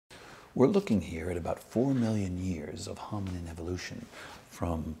We're looking here at about 4 million years of hominin evolution,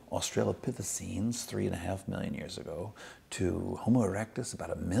 from Australopithecines 3.5 million years ago to Homo erectus about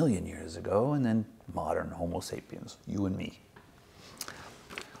 1 million years ago, and then modern Homo sapiens, you and me.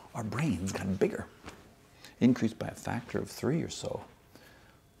 Our brains got bigger, increased by a factor of 3 or so.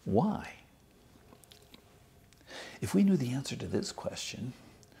 Why? If we knew the answer to this question,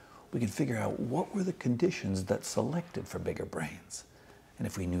 we could figure out what were the conditions that selected for bigger brains. And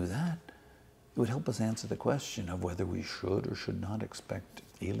if we knew that, it would help us answer the question of whether we should or should not expect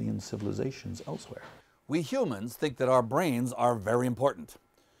alien civilizations elsewhere. We humans think that our brains are very important.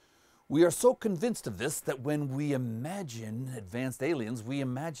 We are so convinced of this that when we imagine advanced aliens, we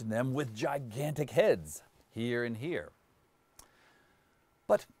imagine them with gigantic heads, here and here.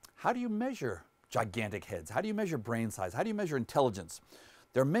 But how do you measure gigantic heads? How do you measure brain size? How do you measure intelligence?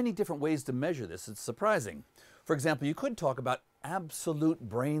 There are many different ways to measure this. It's surprising. For example, you could talk about absolute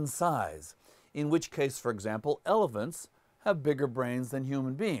brain size, in which case, for example, elephants have bigger brains than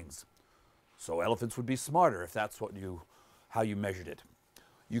human beings. So elephants would be smarter if that's how you measured it.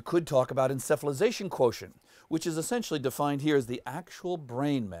 You could talk about encephalization quotient, which is essentially defined here as the actual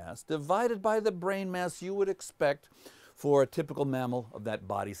brain mass divided by the brain mass you would expect for a typical mammal of that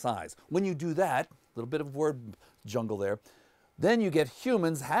body size. When you do that, a little bit of word jungle there, then you get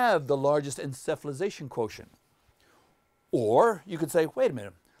humans have the largest encephalization quotient. Or you could say, wait a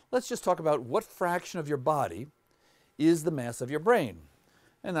minute, let's just talk about what fraction of your body is the mass of your brain.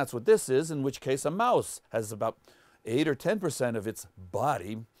 And that's what this is, in which case a mouse has about 8 or 10% of its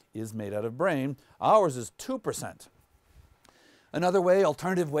body is made out of brain. Ours is 2%. Another way,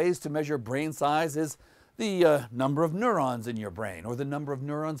 alternative ways to measure brain size is the number of neurons in your brain, or the number of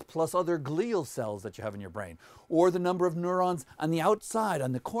neurons plus other glial cells that you have in your brain, or the number of neurons on the outside,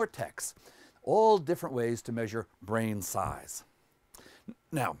 on the cortex. All different ways to measure brain size.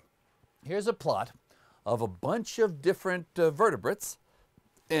 Now, here's a plot of a bunch of different vertebrates,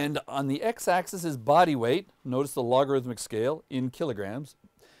 and on the x-axis is body weight. Notice the logarithmic scale in kilograms.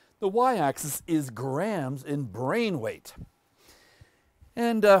 The y-axis is grams in brain weight.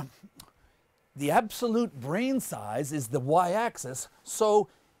 And the absolute brain size is the y-axis,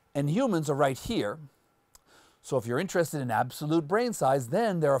 and humans are right here. So if you're interested in absolute brain size,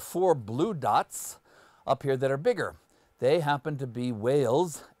 then there are 4 blue dots up here that are bigger. They happen to be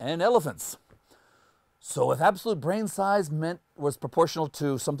whales and elephants. So if absolute brain size was proportional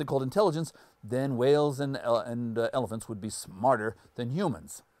to something called intelligence, then whales and elephants would be smarter than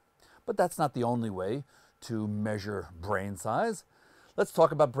humans. But that's not the only way to measure brain size. Let's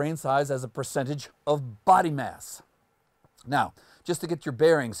talk about brain size as a percentage of body mass. Now, just to get your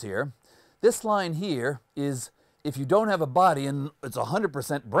bearings here, this line here is if you don't have a body and it's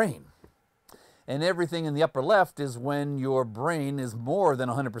 100% brain. And everything in the upper left is when your brain is more than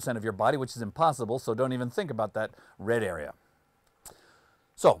 100% of your body, which is impossible, so don't even think about that red area.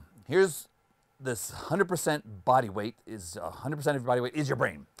 So here's this 100% body weight is 100% of your body weight is your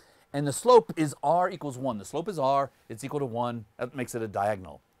brain. And the slope is r equals 1. The slope is r, it's equal to 1. That makes it a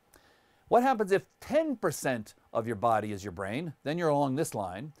diagonal. What happens if 10% of your body is your brain? Then you're along this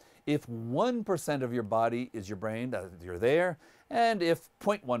line. If 1% of your body is your brain, you're there. And if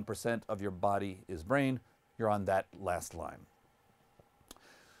 0.1% of your body is brain, you're on that last line.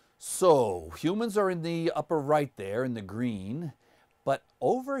 So humans are in the upper right there in the green. But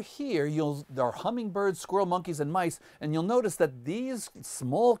over here, there are hummingbirds, squirrel, monkeys, and mice. And you'll notice that these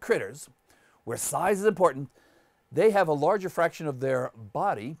small critters, where size is important, they have a larger fraction of their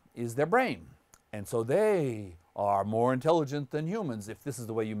body is their brain. And so they are more intelligent than humans if this is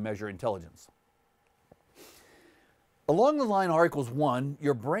the way you measure intelligence. Along the line r equals 1,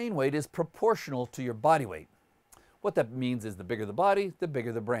 your brain weight is proportional to your body weight. What that means is the bigger the body, the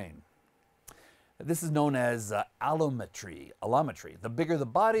bigger the brain. This is known as allometry. The bigger the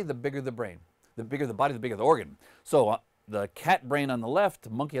body, the bigger the brain. The bigger the body, the bigger the organ. So the cat brain on the left,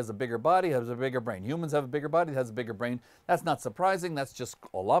 monkey has a bigger body, has a bigger brain. Humans have a bigger body, has a bigger brain. That's not surprising. That's just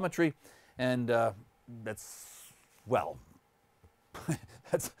allometry. And well,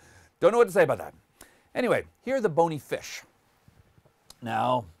 don't know what to say about that. Anyway, here are the bony fish.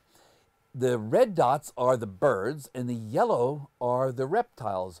 Now, the red dots are the birds and the yellow are the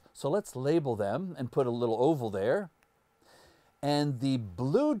reptiles. So let's label them and put a little oval there. And the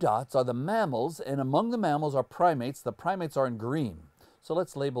blue dots are the mammals, and among the mammals are primates. The primates are in green. So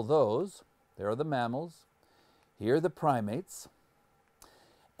let's label those. There are the mammals. Here are the primates.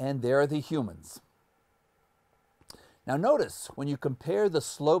 And there are the humans. Now notice, when you compare the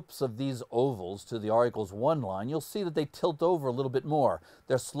slopes of these ovals to the r equals 1 line, you'll see that they tilt over a little bit more.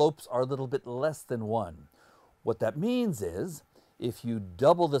 Their slopes are a little bit less than 1. What that means is, if you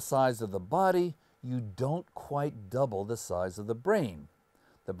double the size of the body, you don't quite double the size of the brain.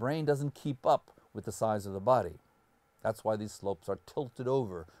 The brain doesn't keep up with the size of the body. That's why these slopes are tilted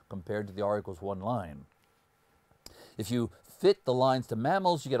over compared to the r equals 1 line. If you fit the lines to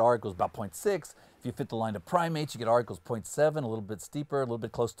mammals, you get r equals about 0.6. If you fit the line to primates, you get r equals 0.7, a little bit steeper, a little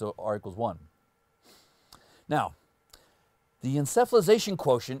bit close to r equals 1. Now, the encephalization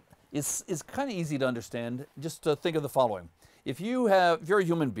quotient is kind of easy to understand. Just to think of the following. If you're a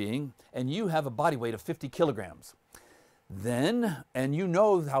human being and you have a body weight of 50 kilograms, then, and you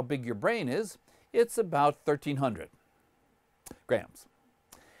know how big your brain is, it's about 1,300 grams.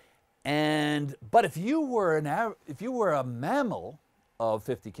 But if you were a mammal of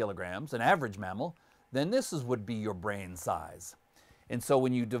 50 kilograms, an average mammal, then this would be your brain size. And so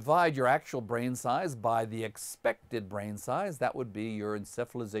when you divide your actual brain size by the expected brain size, that would be your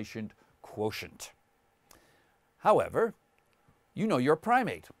encephalization quotient. However, you know you're a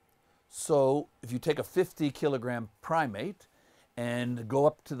primate. So if you take a 50 kilogram primate and go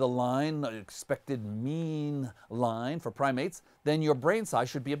up to the line, the expected mean line for primates, then your brain size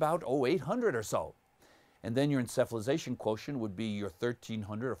should be about 800 or so. And then your encephalization quotient would be your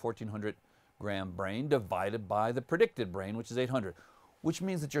 1,300 or 1,400 gram brain divided by the predicted brain, which is 800, which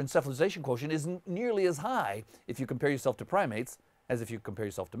means that your encephalization quotient isn't nearly as high if you compare yourself to primates as if you compare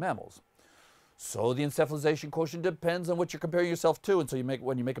yourself to mammals. So the encephalization quotient depends on what you're comparing yourself to. And so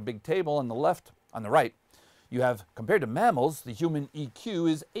when you make a big table on the right, you have, compared to mammals, the human EQ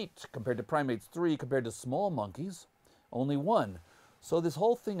is 8, compared to primates 3, compared to small monkeys, only 1. So this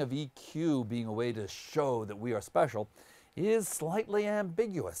whole thing of EQ being a way to show that we are special is slightly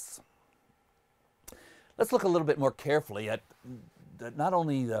ambiguous. Let's look a little bit more carefully at not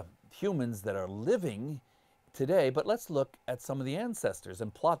only the humans that are living today, but let's look at some of the ancestors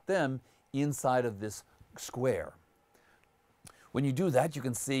and plot them inside of this square. When you do that, you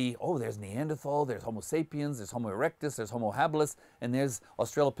can see, oh, there's Neanderthal, there's Homo sapiens, there's Homo erectus, there's Homo habilis, and there's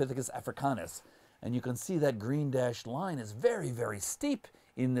Australopithecus africanus. And you can see that green dashed line is very, very steep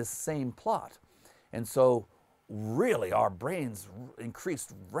in this same plot. And so really our brains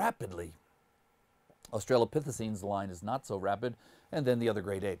increased rapidly. Australopithecines, the line is not so rapid, and then the other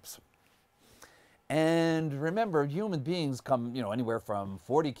great apes. And remember, human beings come, anywhere from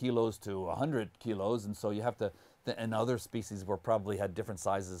 40 kilos to 100 kilos, and so you have to, and other species were probably had different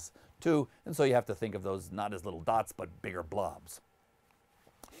sizes too, and so you have to think of those not as little dots, but bigger blobs.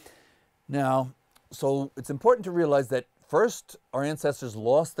 Now, so it's important to realize that first our ancestors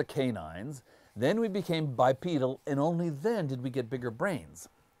lost the canines, then we became bipedal, and only then did we get bigger brains.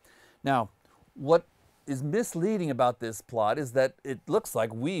 Now, what is misleading about this plot is that it looks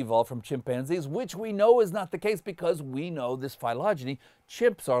like we evolved from chimpanzees, which we know is not the case because we know this phylogeny.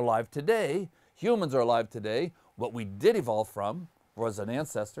 Chimps are alive today, humans are alive today. What we did evolve from was an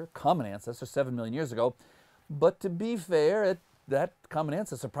ancestor, common ancestor, 7 million years ago. But to be fair, that common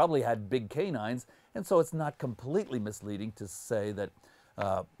ancestor probably had big canines, and so it's not completely misleading to say that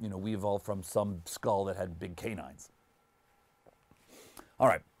we evolved from some skull that had big canines. All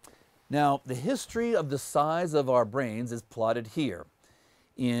right. Now, the history of the size of our brains is plotted here.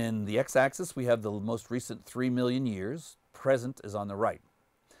 In the x-axis, we have the most recent 3 million years. Present is on the right.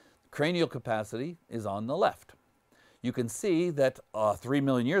 Cranial capacity is on the left. You can see that 3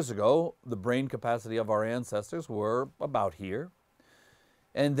 million years ago, the brain capacity of our ancestors were about here.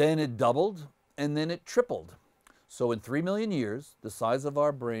 And then it doubled, and then it tripled. So in 3 million years, the size of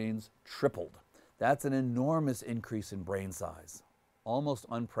our brains tripled. That's an enormous increase in brain size. Almost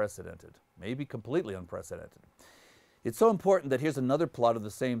unprecedented, maybe completely unprecedented. It's so important that here's another plot of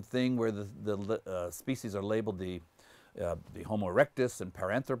the same thing where the species are labeled the Homo erectus and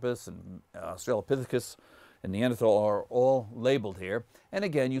Paranthropus and Australopithecus and Neanderthal are all labeled here. And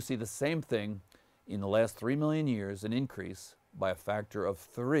again, you see the same thing in the last 3 million years, an increase by a factor of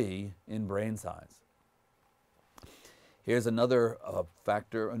 3 in brain size. Here's another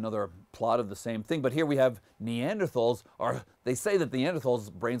another plot of the same thing. But here we have Neanderthals. They say that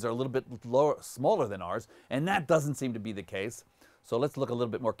Neanderthals' brains are a little bit smaller than ours, and that doesn't seem to be the case. So let's look a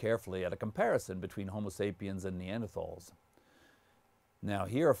little bit more carefully at a comparison between Homo sapiens and Neanderthals. Now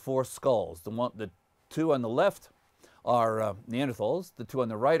here are 4 skulls. The 2 on the left are Neanderthals. The 2 on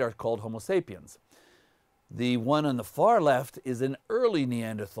the right are called Homo sapiens. The one on the far left is an early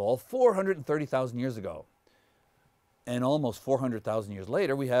Neanderthal, 430,000 years ago. And almost 400,000 years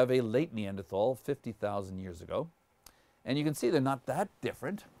later, we have a late Neanderthal, 50,000 years ago. And you can see they're not that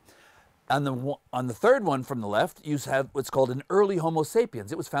different. On the third one from the left, you have what's called an early Homo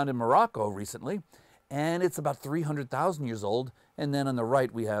sapiens. It was found in Morocco recently, and it's about 300,000 years old. And then on the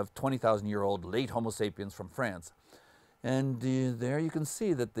right, we have 20,000-year-old late Homo sapiens from France. And there you can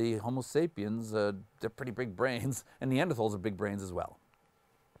see that the Homo sapiens, they're pretty big brains, and Neanderthals are big brains as well.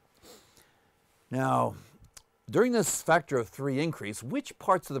 Now, during this factor of 3 increase, which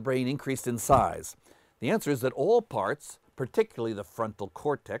parts of the brain increased in size? The answer is that all parts, particularly the frontal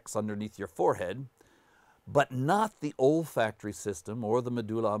cortex underneath your forehead, but not the olfactory system or the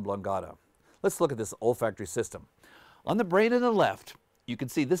medulla oblongata. Let's look at this olfactory system. On the brain on the left, you can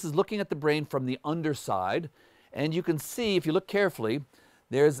see this is looking at the brain from the underside, and you can see, if you look carefully,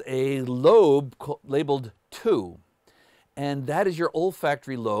 there's a lobe labeled 2, and that is your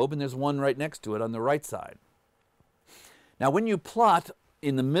olfactory lobe, and there's one right next to it on the right side. Now, when you plot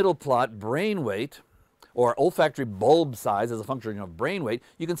in the middle plot brain weight, or olfactory bulb size as a function of brain weight,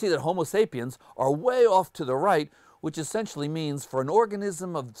 you can see that Homo sapiens are way off to the right, which essentially means for an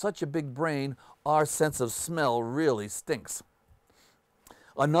organism of such a big brain, our sense of smell really stinks.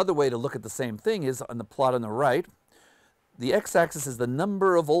 Another way to look at the same thing is on the plot on the right. The x-axis is the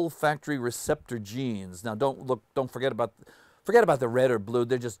number of olfactory receptor genes. Now don't forget about the red or blue.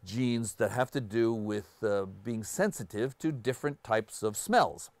 They're just genes that have to do with being sensitive to different types of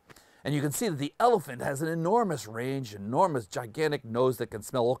smells. And you can see that the elephant has an enormous range, enormous gigantic nose that can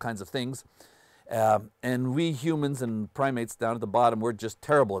smell all kinds of things. And we humans and primates down at the bottom, we're just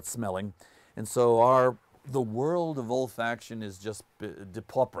terrible at smelling. And so the world of olfaction is just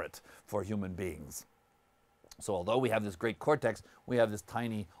depauperate for human beings. So although we have this great cortex, we have this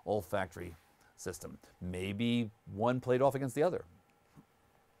tiny olfactory system. Maybe one played off against the other.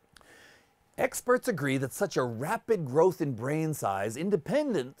 Experts agree that such a rapid growth in brain size,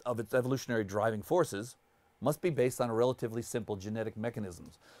 independent of its evolutionary driving forces, must be based on a relatively simple genetic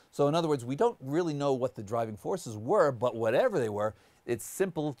mechanisms. So in other words, we don't really know what the driving forces were, but whatever they were, it's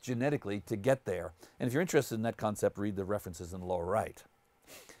simple genetically to get there. And if you're interested in that concept, read the references in the lower right.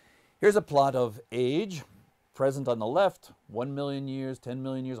 Here's a plot of age, present on the left, 1 million years, 10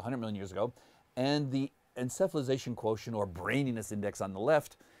 million years, 100 million years ago, and the encephalization quotient or braininess index on the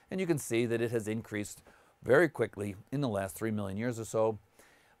left, and you can see that it has increased very quickly in the last 3 million years or so.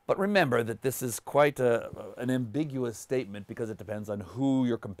 But remember that this is quite an ambiguous statement because it depends on who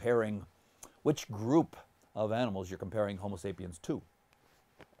you're comparing, which group of animals you're comparing Homo sapiens to.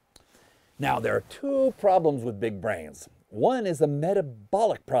 Now, there are two problems with big brains. One is a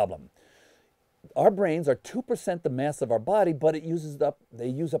metabolic problem. Our brains are 2% the mass of our body, but they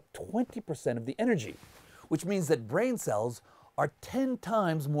use up 20% of the energy, which means that brain cells are 10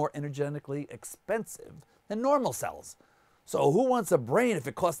 times more energetically expensive than normal cells. So who wants a brain if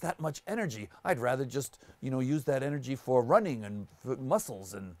it costs that much energy? I'd rather just, use that energy for running and for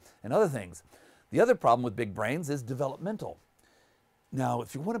muscles and other things. The other problem with big brains is developmental. Now,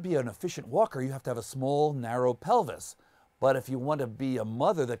 if you want to be an efficient walker, you have to have a small, narrow pelvis. But if you want to be a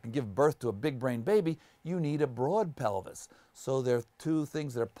mother that can give birth to a big brain baby, you need a broad pelvis. So there are two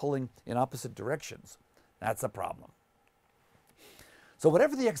things that are pulling in opposite directions. That's a problem. So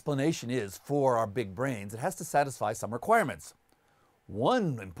whatever the explanation is for our big brains, it has to satisfy some requirements.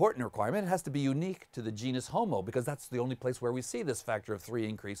 One important requirement, it has to be unique to the genus Homo, because that's the only place where we see this factor of 3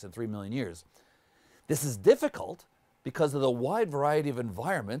 increase in 3 million years. This is difficult because of the wide variety of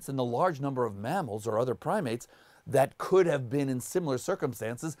environments and the large number of mammals or other primates that could have been in similar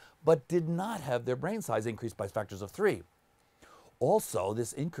circumstances but did not have their brain size increased by factors of 3. Also,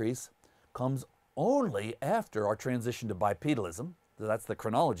 this increase comes only after our transition to bipedalism. That's the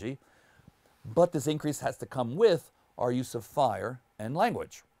chronology. But this increase has to come with our use of fire and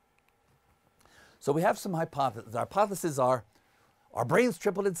language. So we have some hypotheses. Our hypotheses are our brains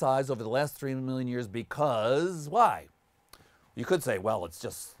tripled in size over the last 3 million years because why? You could say, well, it's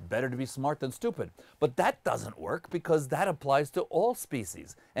just better to be smart than stupid. But that doesn't work because that applies to all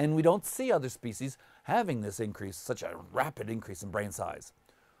species. And we don't see other species having this increase, such a rapid increase in brain size.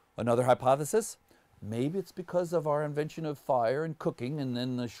 Another hypothesis, maybe it's because of our invention of fire and cooking and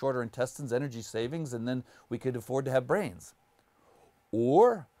then the shorter intestines, energy savings, and then we could afford to have brains.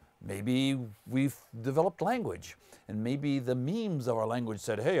 Or maybe we've developed language, and maybe the memes of our language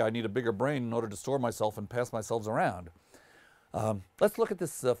said, hey, I need a bigger brain in order to store myself and pass myself around. Let's look at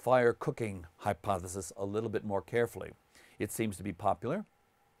this fire cooking hypothesis a little bit more carefully. It seems to be popular.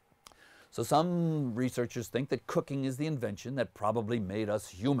 So some researchers think that cooking is the invention that probably made us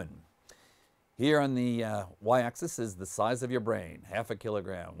human. Here on the y-axis is the size of your brain, 0.5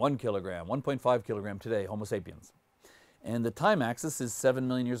 kilogram, 1 kilogram, 1.5 kilogram today, Homo sapiens. And the time axis is 7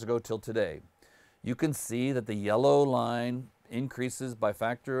 million years ago till today. You can see that the yellow line increases by a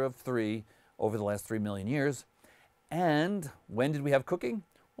factor of 3 over the last 3 million years. And when did we have cooking?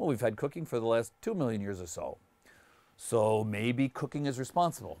 Well, we've had cooking for the last 2 million years or so. So maybe cooking is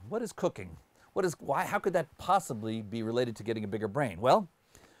responsible. What is cooking? How could that possibly be related to getting a bigger brain? Well,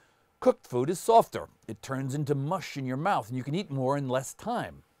 cooked food is softer. It turns into mush in your mouth, and you can eat more in less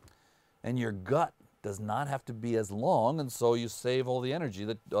time. And your gut does not have to be as long, and so you save all the energy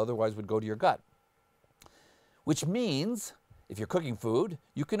that otherwise would go to your gut. Which means, if you're cooking food,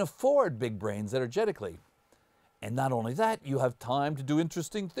 you can afford big brains energetically. And not only that, you have time to do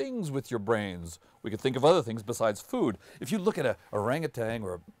interesting things with your brains. We could think of other things besides food. If you look at an orangutan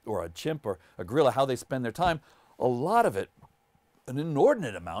or a chimp or a gorilla, how they spend their time, a lot of it, an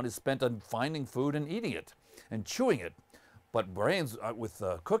inordinate amount, is spent on finding food and eating it and chewing it. But brains, with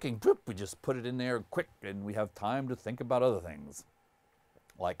cooking, we just put it in there quick, and we have time to think about other things.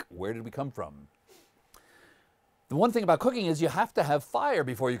 Like, where did we come from? The one thing about cooking is you have to have fire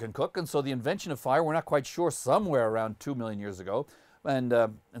before you can cook, and so the invention of fire, we're not quite sure, somewhere around 2 million years ago, and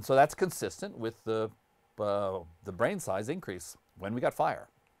so that's consistent with the brain size increase when we got fire.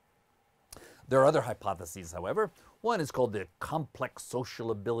 There are other hypotheses, however. One is called the complex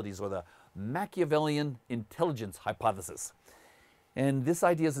social abilities, or the Machiavellian intelligence hypothesis. And this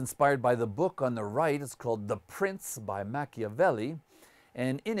idea is inspired by the book on the right. It's called The Prince by Machiavelli,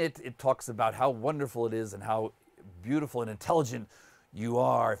 and in it, it talks about how wonderful it is and how beautiful and intelligent you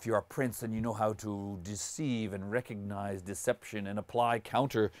are if you're a prince and you know how to deceive and recognize deception and apply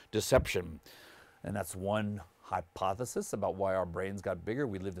counter-deception. And that's one hypothesis about why our brains got bigger.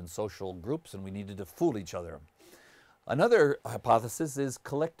 We lived in social groups and we needed to fool each other. Another hypothesis is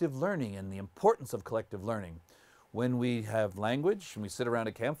collective learning and the importance of collective learning. When we have language and we sit around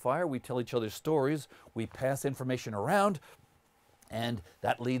a campfire, we tell each other stories, we pass information around, and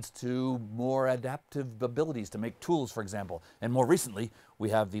that leads to more adaptive abilities to make tools, for example. And more recently, we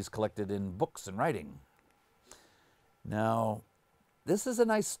have these collected in books and writing. Now, this is a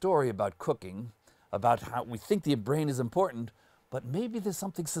nice story about cooking, about how we think the brain is important, but maybe there's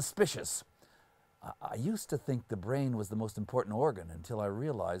something suspicious. I used to think the brain was the most important organ until I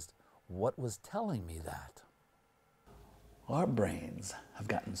realized what was telling me that. Our brains have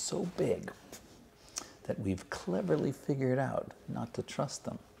gotten so big that we've cleverly figured out not to trust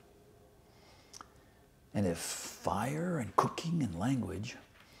them. And if fire and cooking and language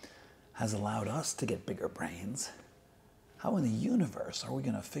has allowed us to get bigger brains, how in the universe are we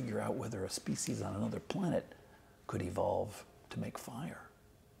going to figure out whether a species on another planet could evolve to make fire?